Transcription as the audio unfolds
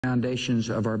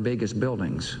foundations of our biggest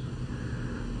buildings,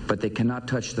 but they cannot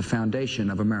touch the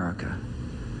foundation of America.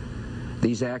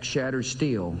 These acts shattered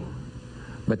steel,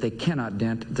 but they cannot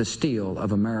dent the steel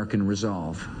of American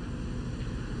resolve.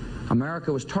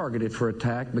 America was targeted for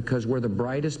attack because we're the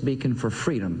brightest beacon for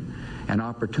freedom and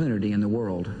opportunity in the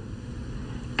world,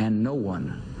 and no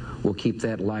one will keep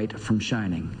that light from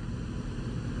shining.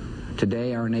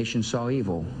 Today, our nation saw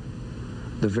evil,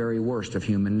 the very worst of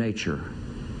human nature,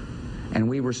 and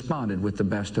we responded with the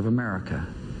best of America,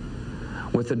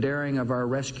 with the daring of our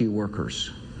rescue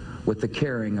workers, with the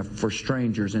caring for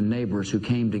strangers and neighbors who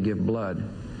came to give blood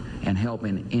and help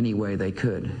in any way they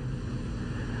could.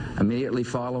 Immediately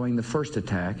following the first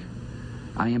attack,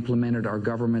 I implemented our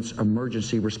government's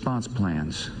emergency response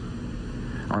plans.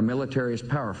 Our military is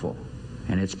powerful,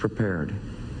 and it's prepared.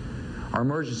 Our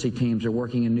emergency teams are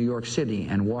working in New York City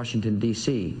and Washington,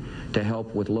 D.C. to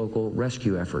help with local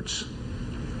rescue efforts.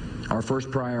 Our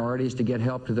first priority is to get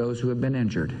help to those who have been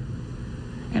injured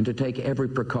and to take every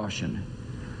precaution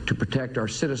to protect our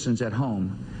citizens at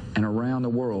home and around the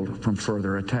world from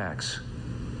further attacks.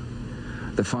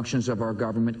 The functions of our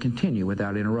government continue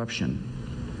without interruption.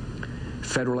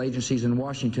 Federal agencies in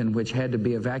Washington, which had to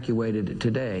be evacuated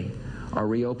today, are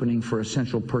reopening for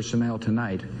essential personnel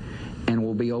tonight and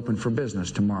will be open for business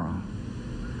tomorrow.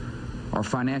 Our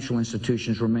financial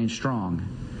institutions remain strong,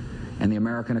 and the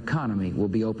American economy will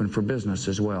be open for business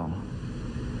as well.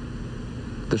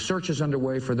 The search is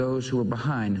underway for those who are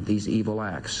behind these evil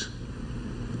acts.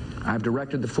 I've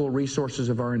directed the full resources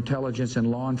of our intelligence and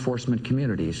law enforcement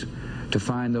communities to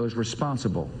find those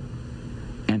responsible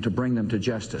and to bring them to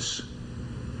justice.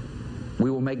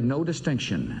 We will make no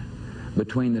distinction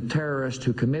between the terrorists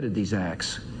who committed these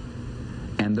acts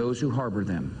and those who harbor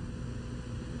them.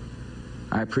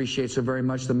 I appreciate so very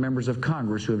much the members of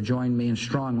Congress who have joined me in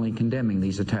strongly condemning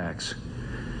these attacks.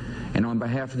 And on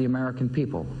behalf of the American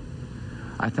people,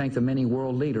 I thank the many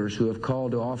world leaders who have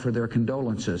called to offer their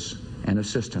condolences and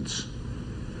assistance.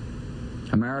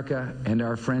 America and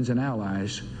our friends and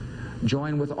allies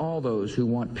join with all those who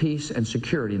want peace and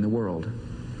security in the world,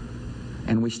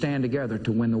 and we stand together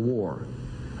to win the war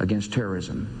against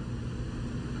terrorism.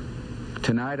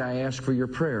 Tonight, I ask for your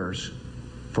prayers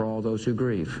for all those who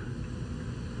grieve,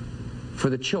 for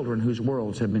the children whose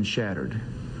worlds have been shattered,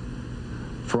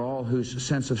 for all whose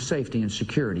sense of safety and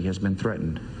security has been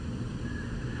threatened.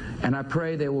 And I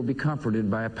pray they will be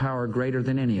comforted by a power greater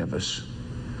than any of us,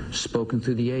 spoken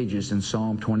through the ages in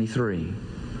Psalm 23.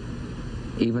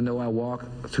 Even though I walk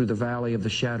through the valley of the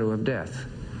shadow of death,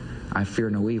 I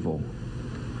fear no evil,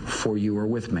 for you are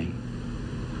with me.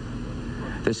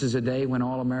 This is a day when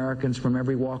all Americans from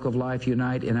every walk of life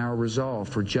unite in our resolve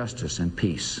for justice and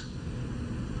peace.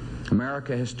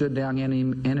 America has stood down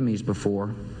enemies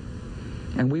before,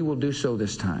 and we will do so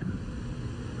this time.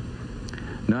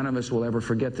 None of us will ever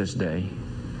forget this day,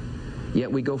 yet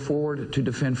we go forward to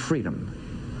defend freedom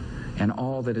and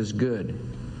all that is good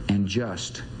and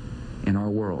just in our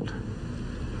world.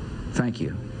 Thank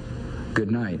you.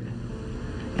 Good night,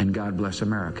 and God bless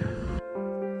America.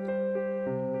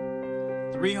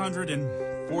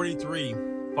 343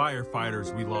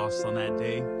 firefighters we lost on that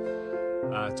day.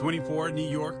 24 New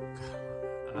York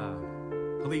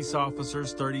police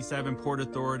officers, 37 Port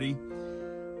Authority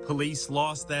police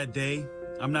lost that day.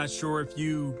 I'm not sure if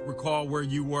you recall where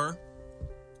you were.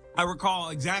 I recall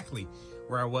exactly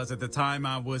where I was at the time.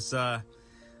 I was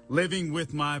living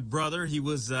with my brother. He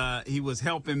was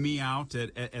helping me out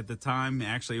at the time.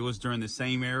 Actually, it was during the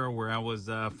same era where I was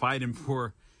fighting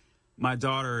for my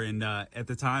daughter, and at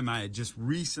the time I had just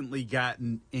recently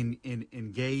gotten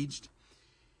engaged,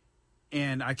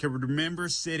 and I can remember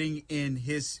sitting in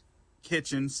his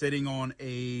kitchen, sitting on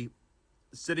a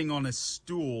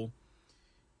stool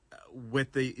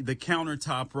with the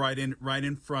countertop right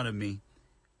in front of me.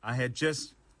 I had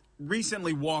just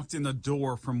recently walked in the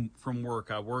door from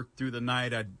work. I worked through the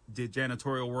night. I did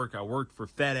janitorial work. I worked for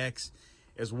FedEx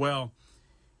as well.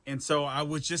 And so I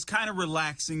was just kind of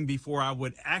relaxing before I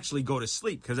would actually go to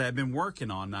sleep because I had been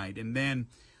working all night. And then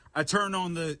I turned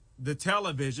on the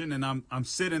television, and I'm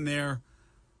sitting there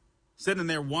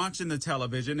watching the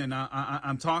television, and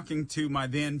I'm talking to my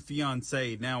then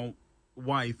fiance, now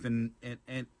wife, and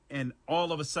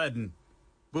all of a sudden,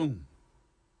 boom,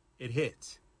 it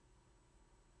hit.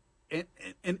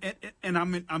 And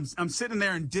I'm sitting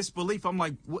there in disbelief. I'm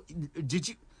like, what, did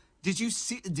you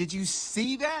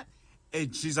see that?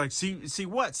 And she's like, see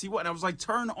what? See what? And I was like,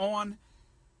 turn on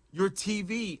your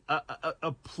TV.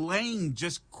 A plane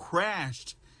just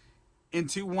crashed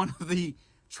into one of the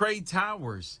trade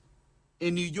towers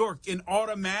in New York, and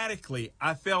automatically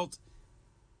I felt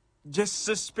just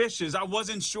suspicious. I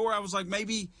wasn't sure. I was like,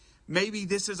 maybe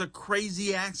this is a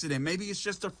crazy accident. Maybe it's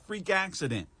just a freak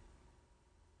accident.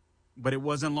 But it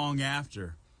wasn't long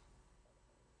after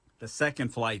the second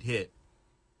flight hit.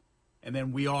 And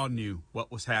then we all knew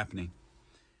what was happening.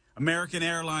 American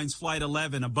Airlines Flight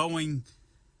 11, a Boeing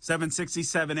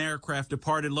 767 aircraft,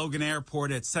 departed Logan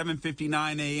Airport at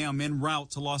 7:59 a.m. en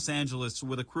route to Los Angeles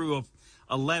with a crew of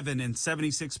 11 and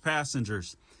 76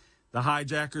 passengers. The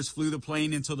hijackers flew the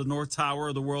plane into the North Tower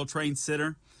of the World Trade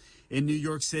Center in New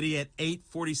York City at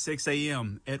 8:46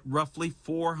 a.m. at roughly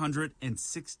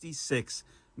 466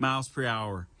 miles per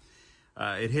hour.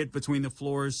 It hit between the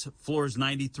floors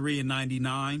 93 and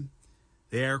 99.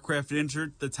 The aircraft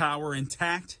entered the tower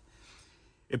intact.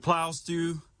 It plows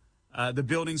through the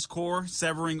building's core,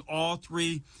 severing all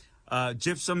three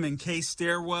gypsum-encased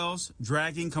stairwells,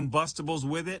 dragging combustibles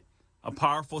with it. A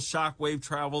powerful shock wave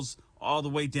travels all the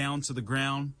way down to the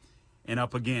ground and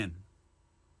up again.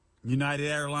 United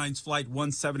Airlines Flight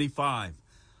 175,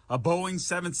 a Boeing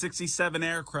 767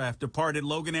 aircraft, departed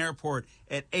Logan Airport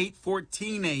at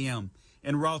 8:14 a.m.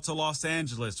 en route to Los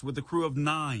Angeles with a crew of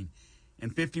 9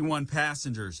 and 51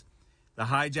 passengers. The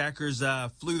hijackers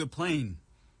flew the plane.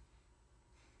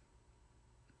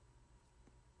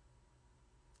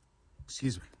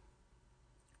 Excuse me.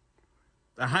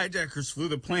 The hijackers flew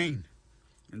the plane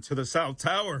into the South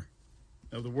Tower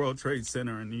of the World Trade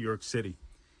Center in New York City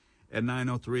at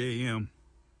 9:03 a.m.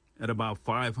 at about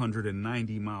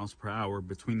 590 miles per hour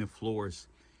between the floors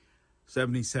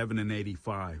 77 and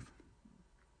 85.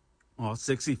 All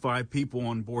 65 people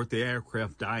on board the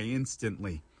aircraft die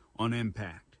instantly on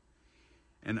impact,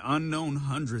 and unknown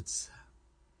hundreds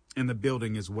in the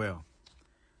building as well.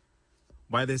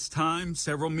 By this time,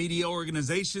 several media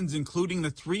organizations, including the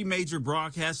 3 major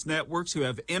broadcast networks who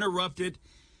have interrupted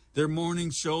their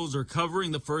morning shows, are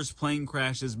covering the first plane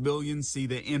crash as millions see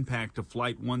the impact of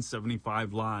Flight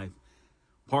 175 live.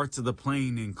 Parts of the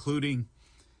plane, including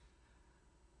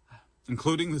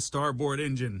the starboard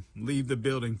engine, leave the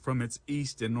building from its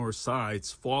east and north sides,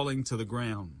 falling to the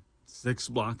ground 6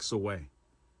 blocks away.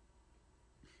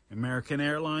 American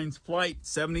Airlines Flight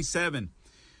 77,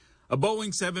 a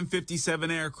Boeing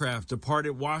 757 aircraft,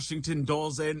 departed Washington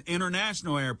Dulles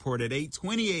International Airport at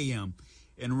 8:20 a.m.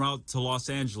 en route to Los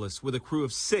Angeles with a crew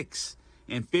of 6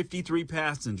 and 53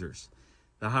 passengers.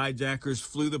 The hijackers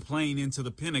flew the plane into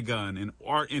the Pentagon in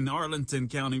Arlington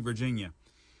County, Virginia.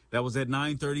 That was at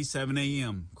 9:37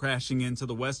 a.m., crashing into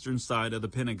the western side of the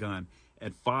Pentagon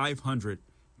at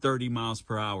 530 miles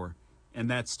per hour.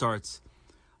 And that starts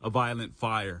a violent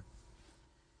fire.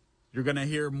 You're going to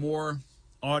hear more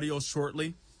audio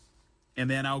shortly, and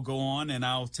then I'll go on and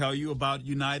I'll tell you about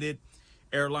United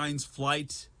Airlines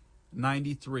Flight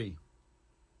 93.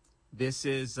 This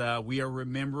is, we are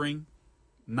remembering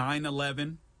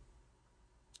 9/11.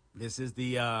 This is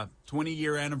the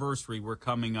 20-year anniversary we're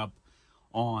coming up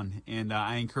on, and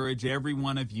I encourage every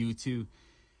one of you to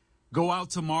go out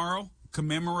tomorrow,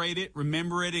 commemorate it,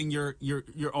 remember it in your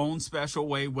own special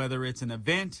way, whether it's an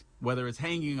event, whether it's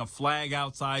hanging a flag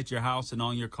outside your house and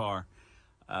on your car.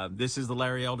 This is the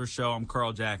Larry Elder Show. I'm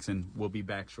Carl Jackson. We'll be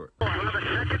back shortly. We'll have a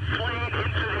second plane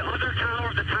into the other tower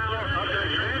of the tower.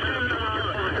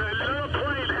 The little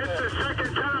plane hit the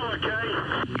second tower, okay?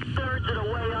 Thirds of the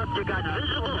way up, you got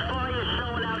visible fire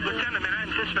showing out. Lieutenant,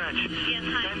 Manhattan Dispatch. Yes,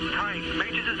 hi. Hi.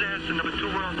 Major disaster, number 2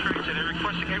 World Trade Center.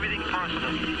 Requesting everything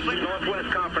possible.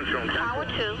 Northwest Conference Room. Tower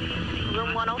 2,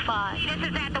 room 105. This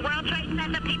is at the World Trade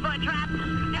Center. People are trapped.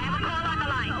 I have a call on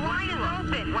the line. The line is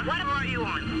open. What floor are you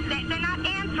on? They're not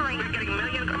answering. We're getting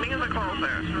millions of calls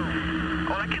there.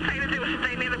 All I can say to do is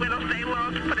stay near the window, stay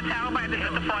low, put a towel by the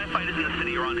firefighters in the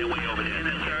city are on their way over there.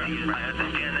 Yes, sir. I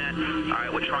understand that. All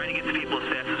right, we're trying to get to people as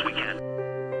fast as we